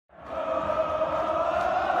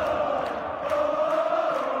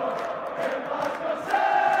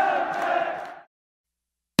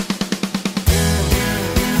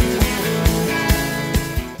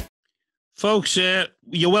Folks,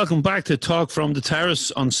 you're welcome back to Talk from the Terrace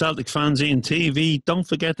on Celtic Fanzine TV. Don't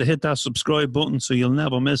forget to hit that subscribe button so you'll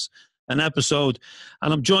never miss an episode.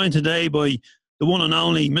 And I'm joined today by the one and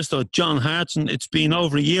only Mr. John Hartson. It's been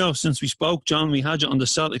over a year since we spoke, John. We had you on the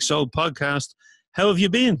Celtic Soul podcast. How have you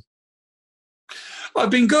been? I've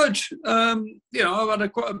been good. I've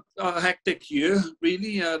had quite a hectic year,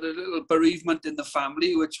 really. I had a little bereavement in the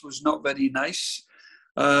family, which was not very nice.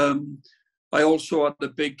 I also had a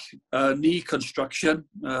big knee construction,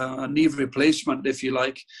 a knee replacement, if you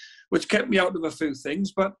like, which kept me out of a few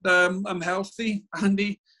things. But I'm healthy,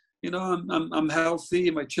 Andy. I'm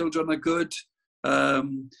healthy. My children are good.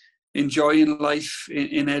 Enjoying life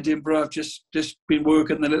in Edinburgh. I've just been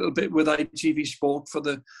working a little bit with ITV Sport for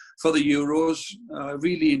the Euros. I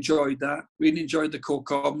really enjoyed that. Really enjoyed the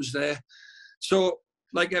co-coms there. So,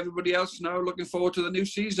 like everybody else now, looking forward to the new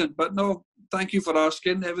season. But no, thank you for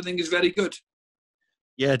asking. Everything is very good.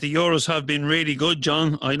 Yeah, the Euros have been really good,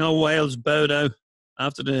 John. I know Wales bowed out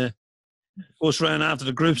after the first round, after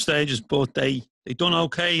the group stages, but they done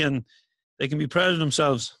okay and they can be proud of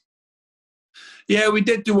themselves. Yeah, we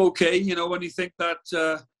did do okay. When you think that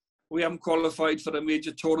we haven't qualified for a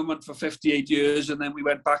major tournament for 58 years and then we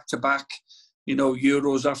went back to back,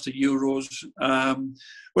 Euros after Euros,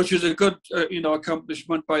 which was a good,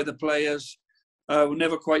 accomplishment by the players. We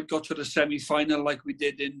never quite got to the semi-final like we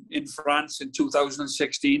did in France in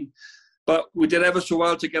 2016. But we did ever so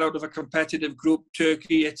well to get out of a competitive group,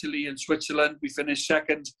 Turkey, Italy and Switzerland. We finished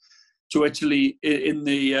second to Italy in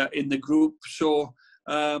the group. So,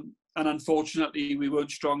 and unfortunately, we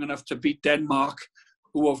weren't strong enough to beat Denmark,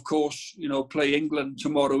 who, of course, play England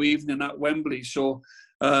tomorrow evening at Wembley. So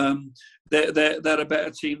they're a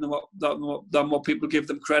better team than what people give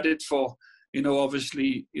them credit for.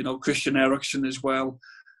 Obviously, Christian Eriksen as well.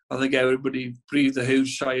 I think everybody breathed a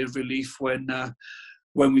huge sigh of relief when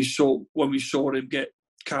we saw him get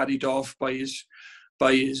carried off by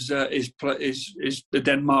the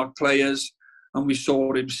Denmark players, and we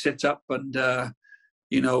saw him sit up and. I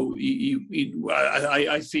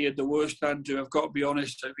feared the worst, Andrew. I've got to be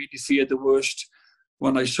honest. I really feared the worst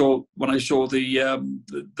when I saw the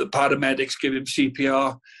paramedics give him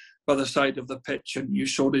CPR by the side of the pitch, and you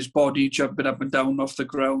saw his body jumping up and down off the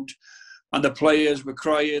ground, and the players were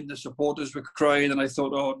crying, the supporters were crying, and I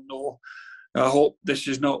thought, oh no, I hope this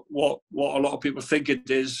is not what a lot of people think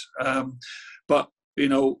it is. But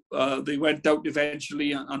they went out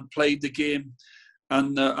eventually and played the game.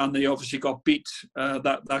 And they obviously got beat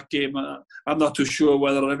that game. I'm not too sure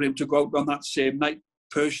whether I'd be able to go out on that same night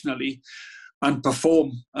personally and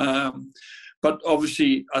perform. But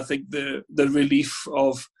obviously, I think the relief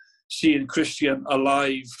of seeing Christian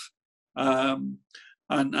alive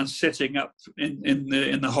and sitting up in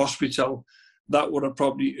the hospital, that would have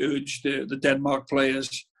probably urged the Denmark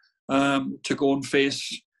players to go and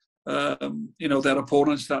face their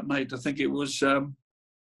opponents that night. I think it was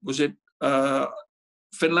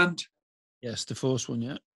Finland? Yes, the first one,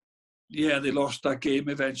 yeah. Yeah, they lost that game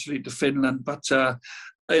eventually to Finland, but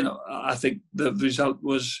I think the result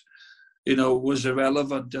was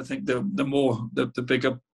irrelevant. I think the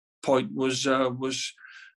bigger point was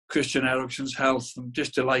Christian Eriksen's health. I'm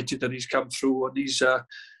just delighted that he's come through and he's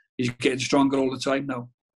getting stronger all the time now.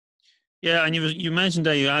 Yeah, and you mentioned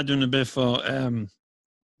that you are doing a bit for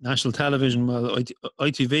national television, well,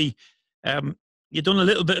 ITV. You done a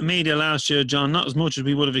little bit of media last year, John. Not as much as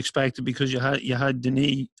we would have expected because you had the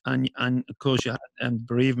knee and of course you had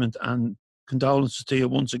bereavement, and condolences to you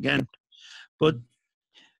once again. But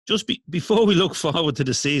just before we look forward to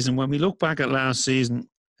the season, when we look back at last season,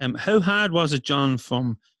 how hard was it, John?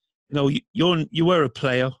 From you were a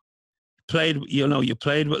player, you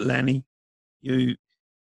played with Lenny, you're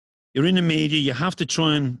in the media. You have to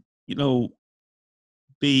try and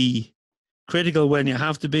be critical when you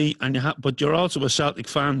have to be, but you're also a Celtic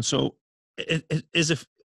fan. So,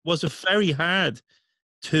 was it very hard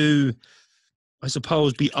to, I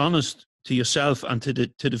suppose, be honest to yourself and to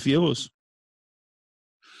the viewers?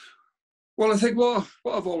 Well, I think what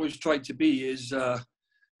I've always tried to be is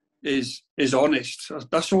honest.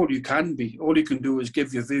 That's all you can be. All you can do is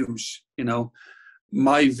give your views.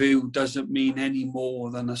 My view doesn't mean any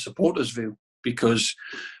more than a supporter's view.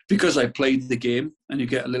 Because I played the game, and you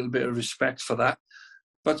get a little bit of respect for that.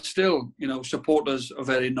 But still, supporters are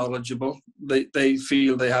very knowledgeable. They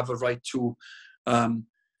feel they have a right to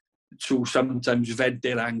sometimes vent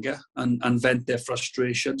their anger and vent their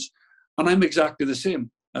frustrations. And I'm exactly the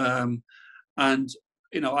same. I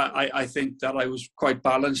think that I was quite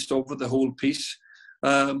balanced over the whole piece.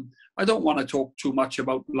 I don't want to talk too much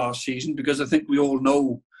about last season because I think we all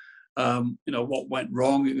know what went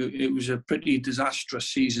wrong. It was a pretty disastrous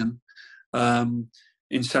season.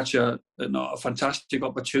 in such a fantastic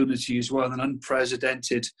opportunity as well, an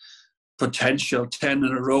unprecedented potential, 10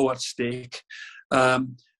 in a row at stake.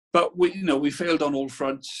 But we failed on all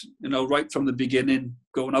fronts, right from the beginning,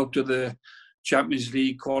 going out to the Champions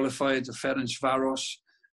League, qualified to Ferencvaros,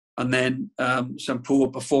 and then some poor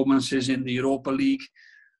performances in the Europa League,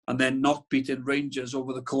 and then not beating Rangers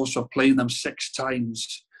over the course of playing them 6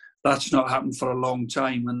 times. That's not happened for a long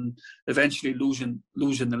time, and eventually losing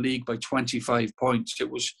the league by 25 points.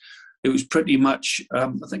 It was pretty much.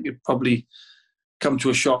 I think it probably come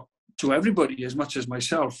to a shock to everybody, as much as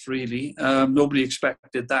myself. Really, nobody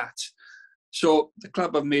expected that. So the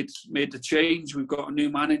club have made the change. We've got a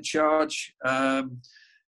new man in charge, and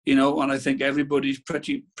I think everybody's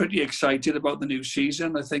pretty excited about the new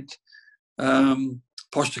season. I think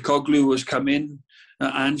Postecoglou has come in,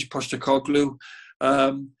 Ange Postecoglou.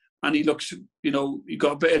 And he looks, he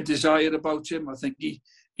got a bit of desire about him. I think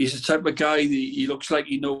he's the type of guy, he looks like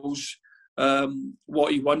he knows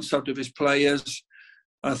what he wants out of his players.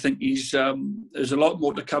 I think there's a lot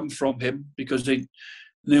more to come from him, because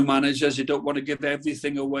new managers, they don't want to give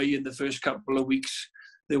everything away in the first couple of weeks.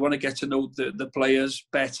 They want to get to know the players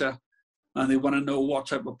better, and they want to know what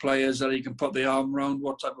type of players that he can put the arm around,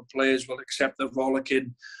 what type of players will accept the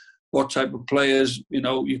rollicking, what type of players,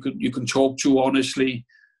 you can talk to honestly.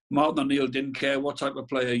 Martin O'Neill didn't care what type of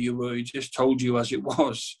player you were. He just told you as it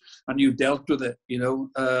was, and you dealt with it,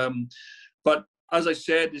 But as I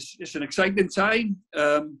said, it's an exciting time.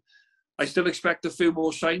 I still expect a few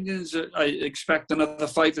more signings. I expect another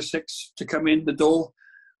 5 or 6 to come in the door,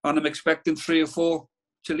 and I'm expecting 3 or 4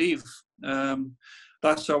 to leave.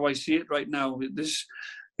 That's how I see it right now.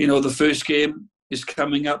 The first game is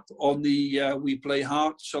coming up on we play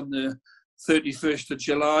Hearts on the 31st of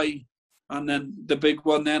July. And then the big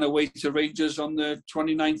one then away to Rangers on the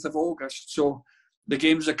 29th of August. So the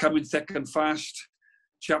games are coming thick and fast.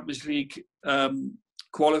 Champions League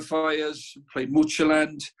qualifiers, play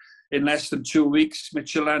Midtjylland in less than 2 weeks.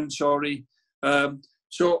 Midtjylland, sorry.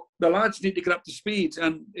 So the lads need to get up to speed.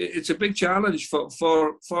 And it's a big challenge for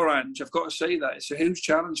Ange. I've got to say that. It's a huge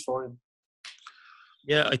challenge for him.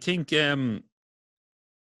 Yeah, I think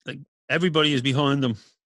everybody is behind them.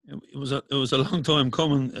 It was a long time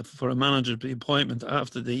coming for a manager to be appointment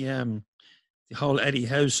after the whole Eddie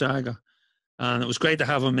Howe saga, and it was great to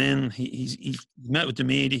have him in. He's met with the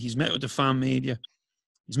media, he's met with the fan media,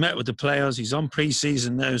 he's met with the players. He's on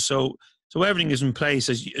pre-season now, so everything is in place.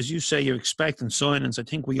 As you say, you're expecting signings. I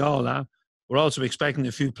think we all are. We're also expecting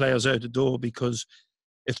a few players out the door, because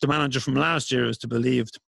if the manager from last year is to be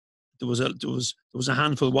believed, there was a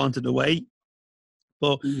handful wanted away,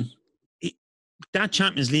 but. That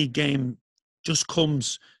Champions League game just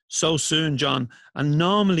comes so soon, John. And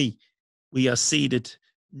normally we are seeded.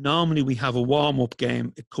 Normally we have a warm-up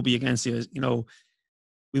game. It could be against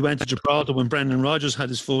we went to Gibraltar when Brendan Rodgers had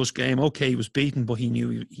his first game. Okay, he was beaten, but he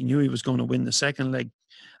knew he was going to win the second leg.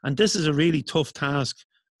 And this is a really tough task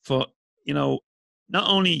for, not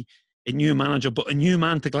only a new manager, but a new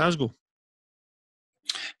man to Glasgow.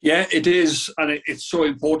 Yeah, it is. And it's so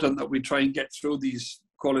important that we try and get through these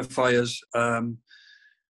qualifiers.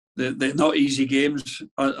 They're not easy games,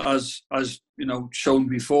 as shown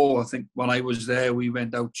before. I think when I was there, we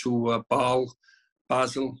went out to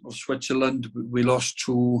Basel of Switzerland. We lost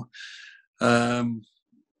to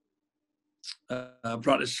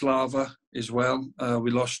Bratislava as well.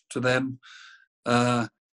 We lost to them.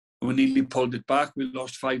 We nearly pulled it back. We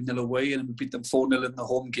lost 5-0 away, and we beat them 4-0 in the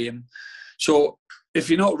home game. So if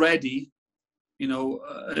you're not ready,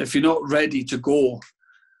 if you're not ready to go,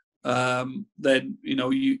 then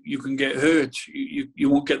you can get hurt. You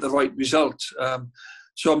won't get the right result.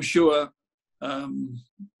 So I'm sure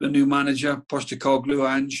the new manager, Postecoglou,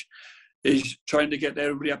 Ange, is trying to get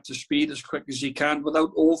everybody up to speed as quick as he can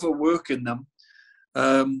without overworking them.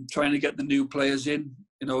 Trying to get the new players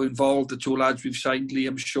involved. The 2 lads we've signed,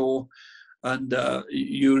 Liam Shaw and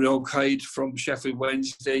Euro Hyde from Sheffield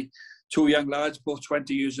Wednesday. 2 young lads, both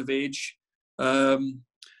 20 years of age.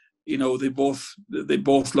 They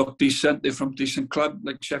both look decent. They're from decent club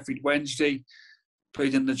like Sheffield Wednesday.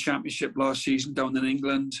 Played in the Championship last season down in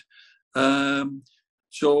England.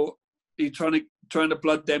 So he's trying to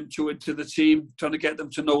blood them into the team, trying to get them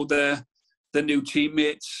to know their new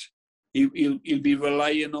teammates. He'll be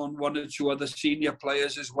relying on 1 or 2 other senior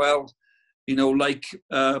players as well. Like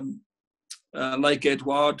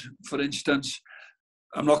Edouard, for instance.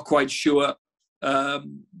 I'm not quite sure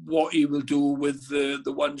what he will do with the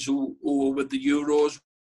ones who were with the Euros.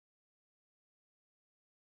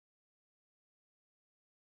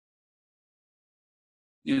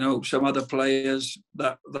 some other players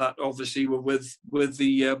that obviously were with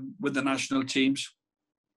the national teams.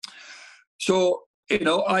 So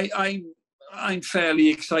I'm fairly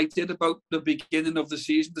excited about the beginning of the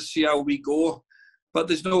season to see how we go. But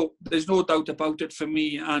there's no doubt about it for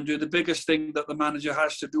me, Andrew. The biggest thing that the manager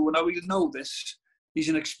has to do, and I will know this, he's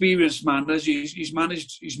an experienced manager. He's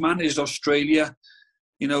managed Australia.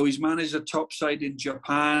 He's managed a top side in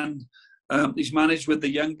Japan. He's managed with the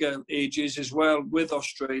younger ages as well with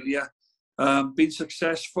Australia. Been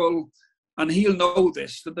successful, and he'll know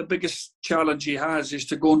this, that the biggest challenge he has is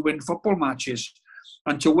to go and win football matches.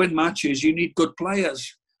 And to win matches, you need good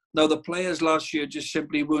players. Now, the players last year just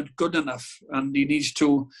simply weren't good enough, and he needs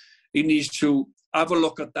to have a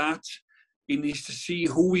look at that. He needs to see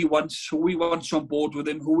who he wants on board with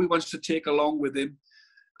him, who he wants to take along with him.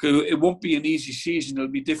 It won't be an easy season. It'll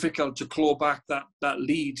be difficult to claw back that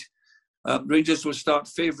lead. Rangers will start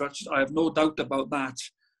favourites. I have no doubt about that,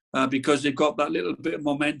 because they've got that little bit of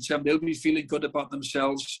momentum. They'll be feeling good about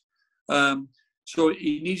themselves. So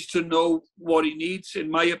he needs to know what he needs. In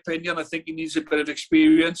my opinion, I think he needs a bit of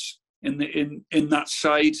experience in that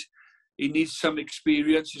side. He needs some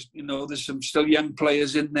experience. There's some still young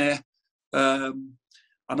players in there, and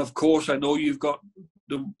of course, I know you've got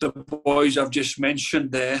the boys I've just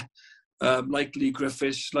mentioned there, like Lee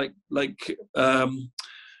Griffiths, like Callum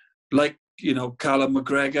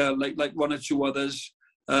McGregor, like one or two others.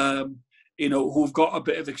 Who've got a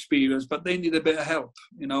bit of experience, but they need a bit of help,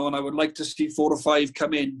 and I would like to see 4 or 5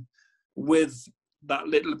 come in with that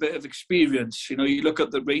little bit of experience. You look at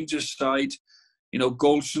the Rangers side,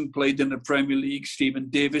 Goldson played in the Premier League, Stephen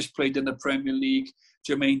Davis played in the Premier League,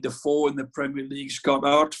 Jermaine Defoe in the Premier League, Scott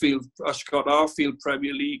Arfield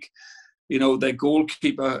Premier League, their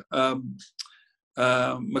goalkeeper,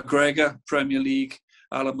 McGregor, Premier League,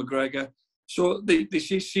 Alan McGregor. So they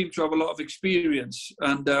seem to have a lot of experience,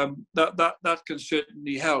 and that can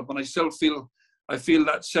certainly help. And I feel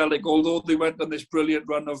that Celtic, although they went on this brilliant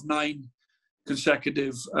run of 9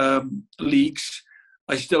 consecutive leagues,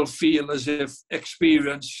 I still feel as if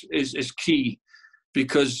experience is key,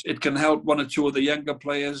 because it can help one or two of the younger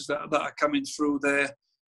players that are coming through there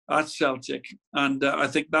at Celtic. And I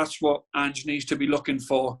think that's what Ange needs to be looking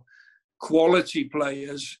for. Quality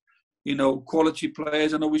players. Quality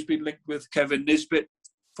players. I know he's been linked with Kevin Nisbet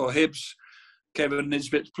for Hibs. Kevin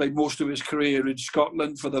Nisbet played most of his career in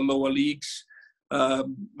Scotland for the lower leagues. I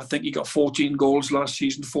think he got 14 goals last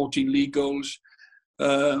season, 14 league goals.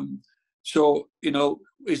 So,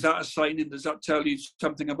 is that a signing? Does that tell you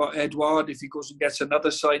something about Edouard? If he goes and gets another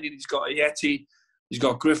signing, he's got Ayeti, he's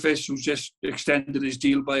got Griffiths, who's just extended his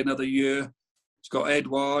deal by another year. He's got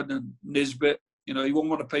Edouard and Nisbet. He won't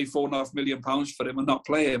want to pay £4.5 million for him and not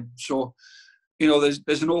play him. So,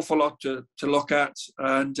 there's an awful lot to look at,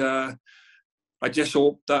 and I just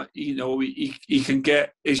hope that he can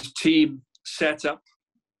get his team set up,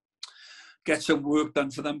 get some work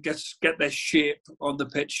done for them, get their shape on the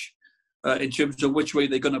pitch in terms of which way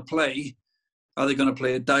they're going to play. Are they going to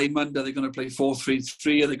play a diamond? Are they going to play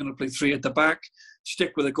 4-3-3? Are they going to play 3 at the back?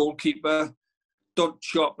 Stick with a goalkeeper. Don't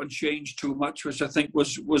chop and change too much, which I think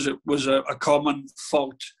was a common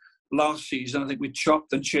fault last season. I think we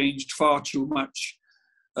chopped and changed far too much,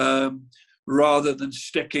 rather than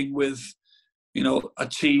sticking with, a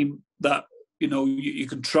team that you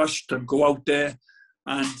can trust and go out there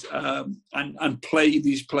and play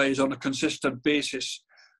these players on a consistent basis.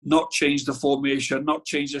 Not change the formation, not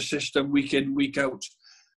change the system week in, week out.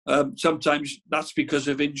 Sometimes that's because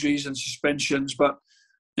of injuries and suspensions, but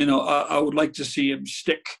I would like to see him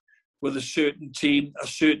stick with a certain team, a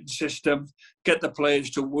certain system, get the players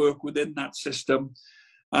to work within that system,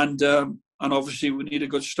 and obviously we need a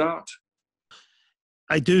good start.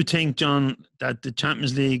 I do think, John, that the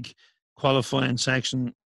Champions League qualifying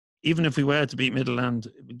section, even if we were to beat Midland,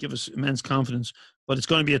 it would give us immense confidence. But it's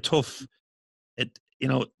going to be a tough.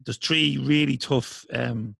 There's 3 really tough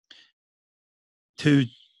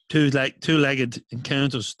two-legged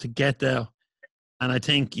encounters to get there. And I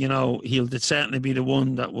think, he'll certainly be the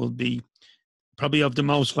one that will be probably of the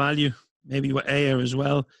most value, maybe with Ayer as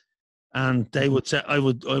well. And they would say, I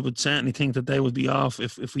would certainly think that they would be off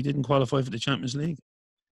if we didn't qualify for the Champions League.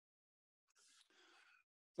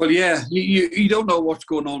 Well, yeah, you don't know what's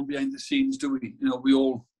going on behind the scenes, do we?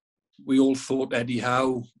 We all thought Eddie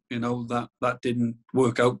Howe, that didn't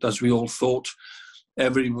work out as we all thought.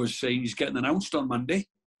 Everyone was saying he's getting announced on Monday.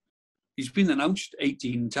 He's been announced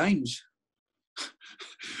 18 times.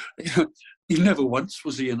 He never once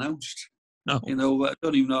was he announced. No. I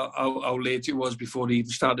don't even know how late it was before he even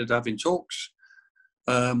started having talks.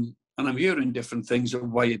 And I'm hearing different things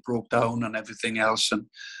of why it broke down and everything else. And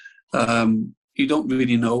you don't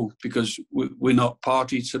really know, because we're not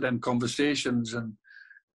party to them conversations. And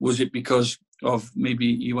was it because of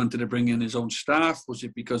maybe he wanted to bring in his own staff? Was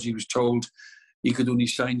it because he was told he could only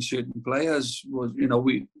sign certain players? Was, you know,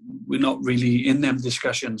 we're not really in them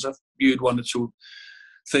discussions. I've viewed one or two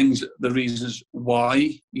things, the reasons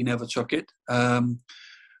why he never took it.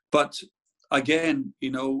 But again,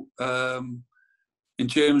 you know, in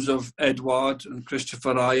terms of Edouard and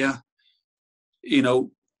Christopher Ajer, you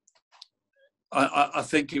know, I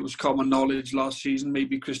think it was common knowledge last season,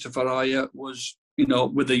 maybe Christopher Ajer was, you know,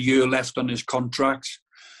 with a year left on his contract,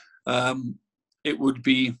 it would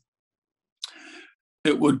be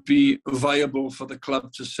viable for the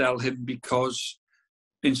club to sell him, because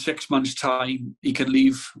in 6 months' time he can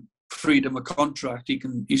leave freedom of contract.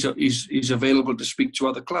 He's available to speak to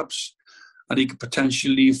other clubs, and he could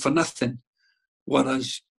potentially leave for nothing.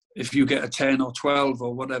 Whereas if you get a 10 or 12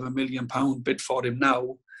 or whatever £1 million bid for him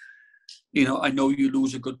now, you know, I know you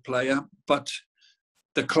lose a good player, but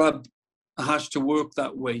the club has to work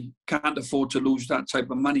that way. Can't afford to lose that type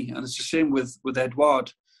of money. And it's the same with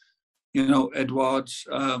Edouard. You know, Edouard's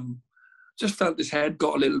just felt his head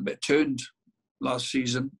got a little bit turned last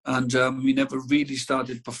season, and he never really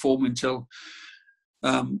started performing till,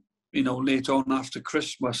 you know, late on after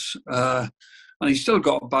Christmas. And he's still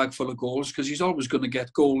got a bag full of goals, because he's always going to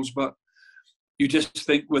get goals. But you just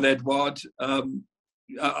think with Edouard,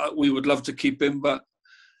 we would love to keep him, but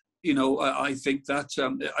you know, I think that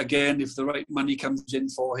again, if the right money comes in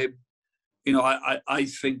for him, you know, I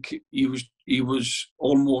think he was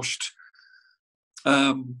almost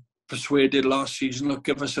persuaded last season. Look,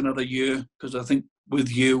 give us another year, because I think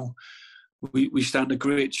with you, we stand a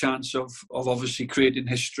great chance of obviously creating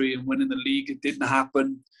history and winning the league. It didn't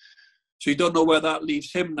happen, so you don't know where that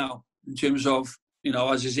leaves him now in terms of, you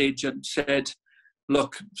know, as his agent said,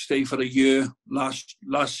 look, stay for a year last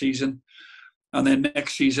season, and then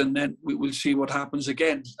next season, then we will see what happens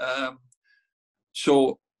again.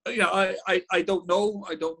 So, yeah, I don't know.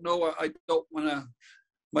 I don't want to.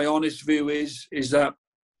 My honest view is that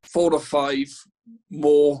 4 or 5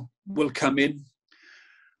 more will come in,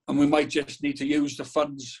 and we might just need to use the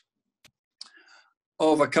funds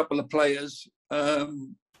of a couple of players,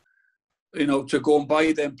 you know, to go and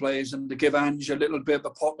buy them players and to give Ange a little bit of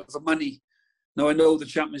a pot of money. Now, I know the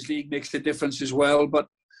Champions League makes a difference as well, but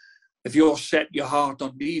if you're set your heart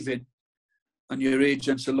on leaving and your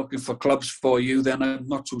agents are looking for clubs for you, then I'm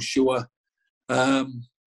not too sure,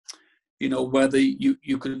 you know, whether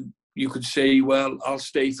you could say, well, I'll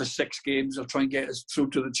stay for 6 games, I'll try and get us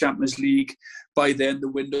through to the Champions League. By then, the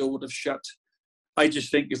window would have shut. I just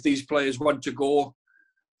think if these players want to go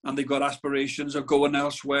and they've got aspirations of going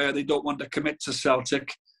elsewhere, they don't want to commit to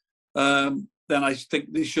Celtic, then I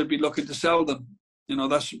think they should be looking to sell them. You know,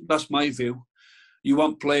 that's my view. You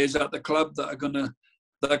want players at the club that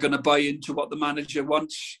are gonna buy into what the manager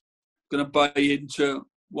wants, gonna buy into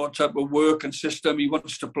what type of work and system he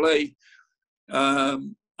wants to play,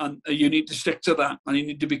 and you need to stick to that, and you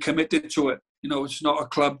need to be committed to it. You know, it's not a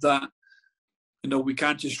club that, you know, we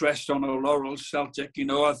can't just rest on our laurels. Celtic, you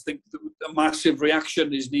know, I think a massive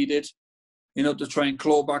reaction is needed, you know, to try and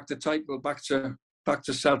claw back the title back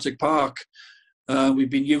to Celtic Park. We've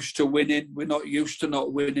been used to winning. We're not used to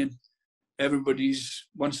not winning. Everybody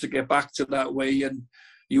wants to get back to that way, and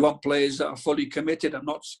you want players that are fully committed. I'm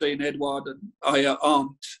not saying Edouard and Ajer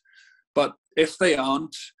aren't, but if they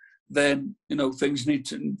aren't, then, you know, things need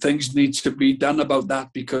to be done about that,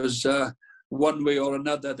 because one way or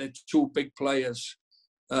another, they're 2 big players,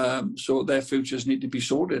 so their futures need to be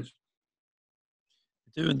sorted.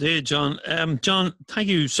 Do indeed, John. John, thank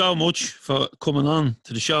you so much for coming on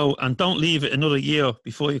to the show, and don't leave it another year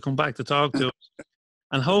before you come back to talk to us.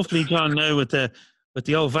 And hopefully, John, now with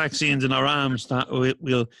the old vaccines in our arms, that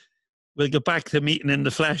we'll get back to meeting in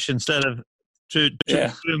the flesh instead of through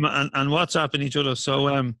Zoom and WhatsApping each other.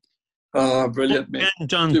 So, brilliant, mate. Again,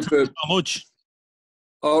 John, thank you so much.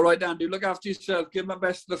 All right, Andy, look after yourself. Give my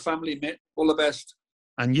best to the family, mate. All the best.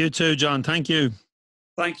 And you too, John. Thank you.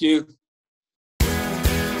 Thank you.